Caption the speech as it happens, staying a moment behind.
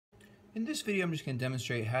In this video, I'm just going to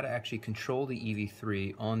demonstrate how to actually control the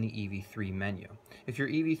EV3 on the EV3 menu. If your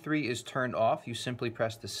EV3 is turned off, you simply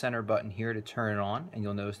press the center button here to turn it on, and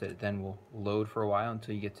you'll notice that it then will load for a while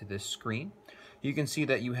until you get to this screen. You can see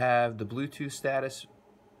that you have the Bluetooth status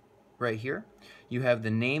right here. You have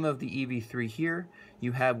the name of the EV3 here.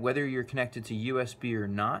 You have whether you're connected to USB or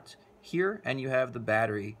not here, and you have the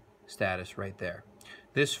battery status right there.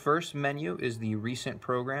 This first menu is the recent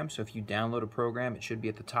program, so if you download a program, it should be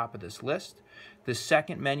at the top of this list. The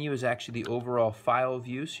second menu is actually the overall file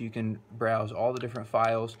view, so you can browse all the different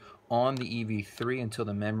files on the EV3 until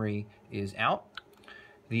the memory is out.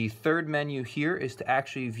 The third menu here is to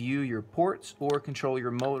actually view your ports or control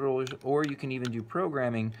your motors, or you can even do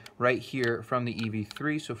programming right here from the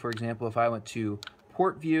EV3. So for example, if I went to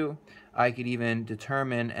port view, I could even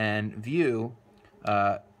determine and view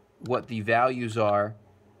what the values are,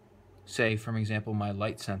 say, for example, my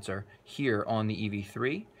light sensor here on the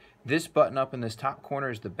EV3. This button up in this top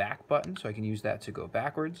corner is the back button, so I can use that to go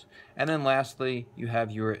backwards. And then lastly, you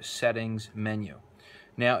have your settings menu.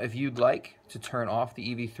 Now, if you'd like to turn off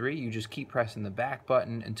the EV3, you just keep pressing the back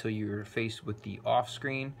button until you're faced with the off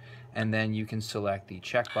screen, and then you can select the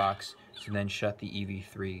checkbox to then shut the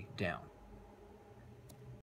EV3 down.